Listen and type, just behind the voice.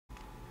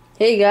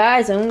Hey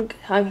guys, I'm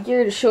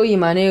here to show you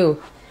my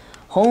new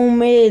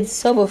homemade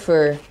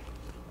subwoofer.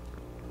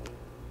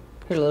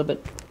 Here a little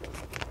bit.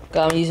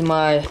 Got me using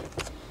my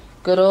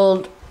good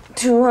old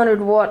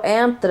 200 watt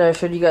amp that I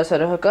showed you guys how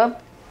to hook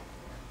up.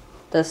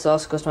 This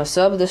also goes to my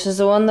sub. This is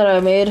the one that I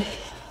made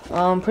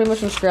pretty much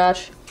from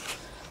scratch.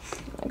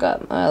 I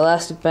got my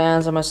elastic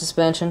bands on my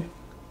suspension.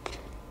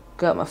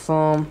 Got my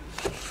foam.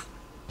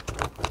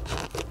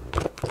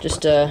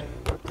 Just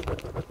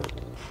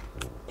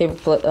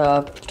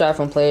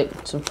styrofoam plate,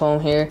 some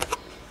foam here,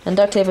 and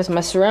duct tape with my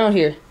surround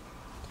here.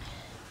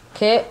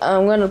 Okay,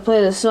 I'm gonna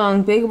play the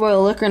song Big Boy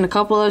Liquor and a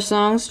couple other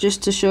songs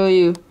just to show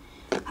you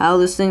how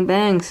this thing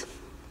bangs.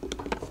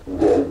 A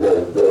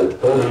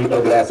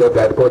glass of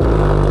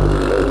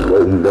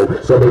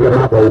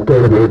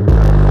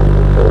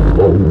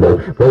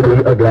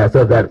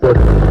that.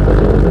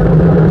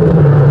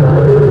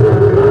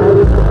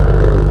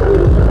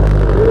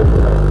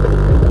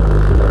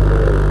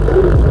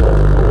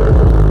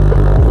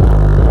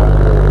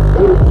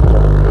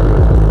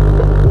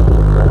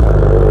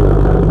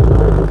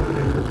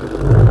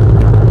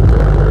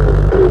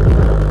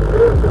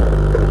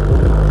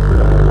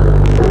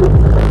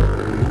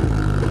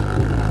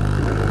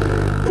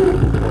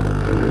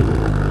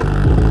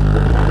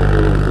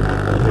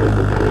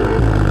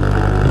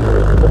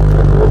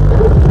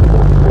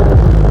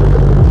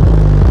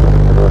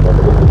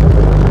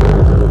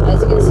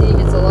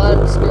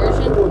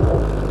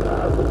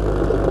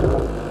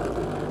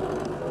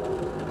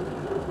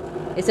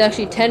 It's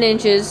actually 10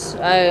 inches.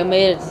 I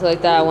made it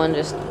like that one.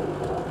 I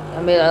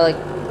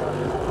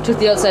took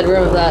the outside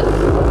rim of that.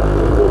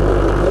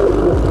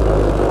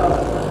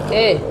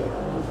 Okay,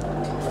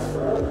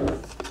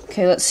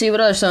 let's see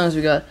what other songs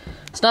we got.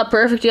 It's not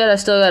perfect yet. I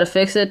still gotta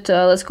fix it.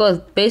 Let's go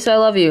with Bass I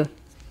Love You.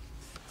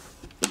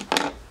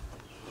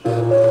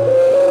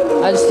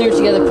 I just threw it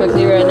together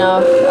quickly right now.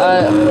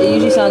 It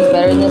usually sounds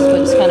better than this,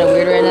 but it's kind of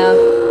weird right now.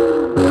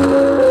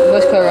 My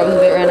voice cover rubs a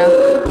bit right now.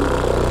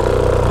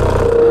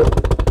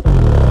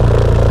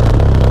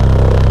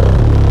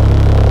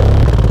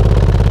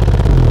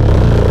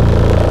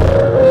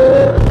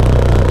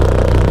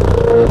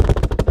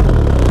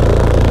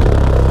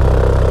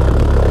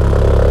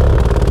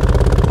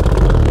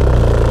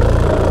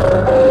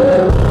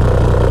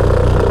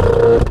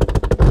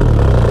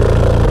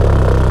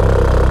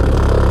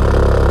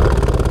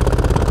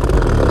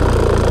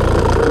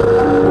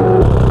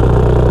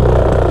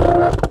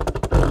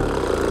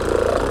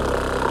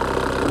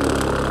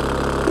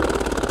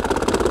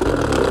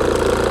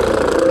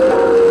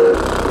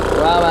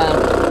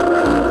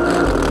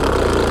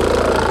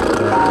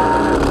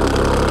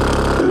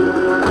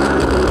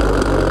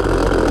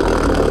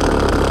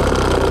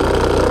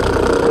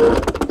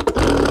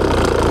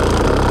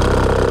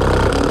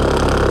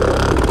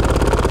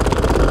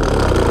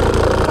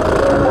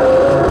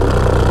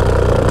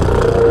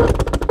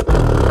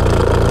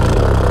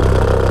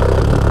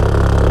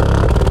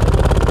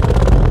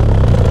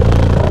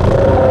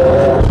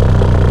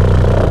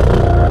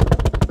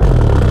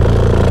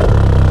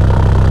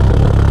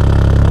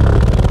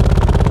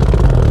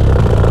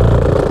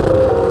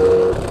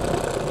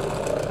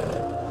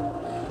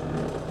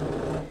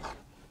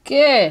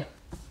 Okay,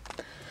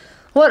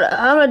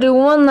 I'm gonna do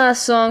one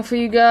last song for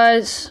you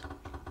guys.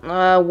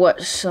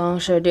 What song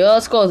should I do?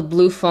 Let's go with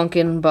Blue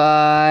Funkin'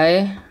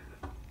 by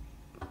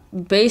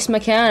Bass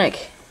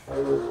Mechanic.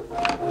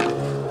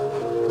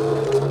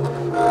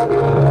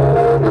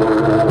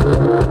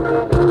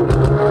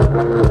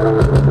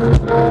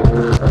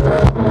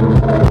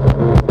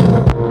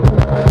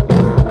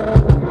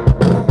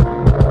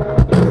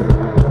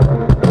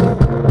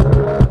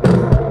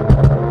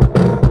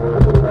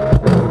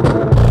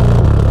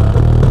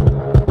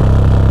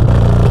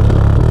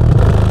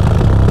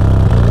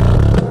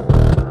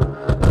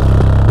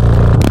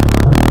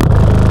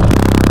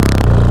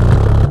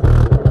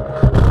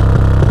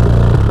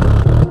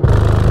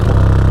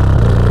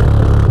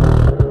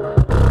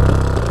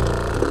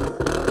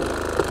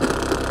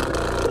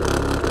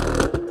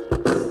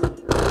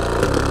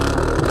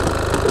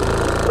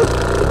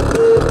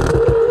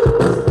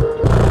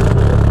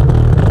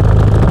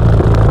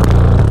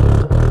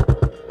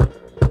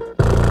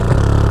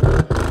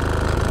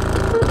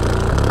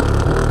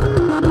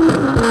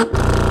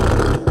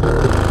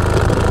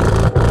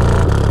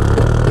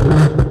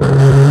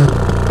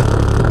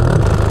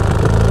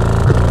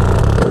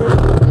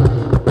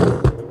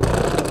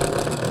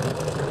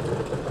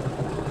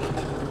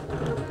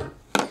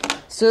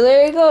 So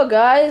there you go,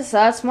 guys.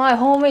 That's my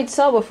homemade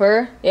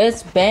subwoofer.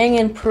 It's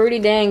banging pretty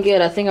dang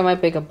good. I think I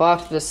might make a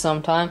box for this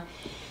sometime.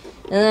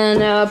 And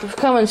then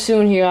coming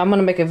soon here, I'm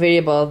gonna make a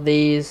video about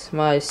these,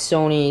 my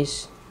Sony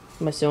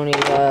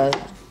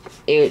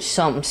AH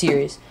something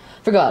series.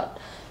 Forgot.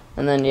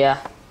 And then yeah.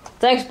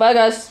 Thanks. Bye,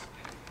 guys.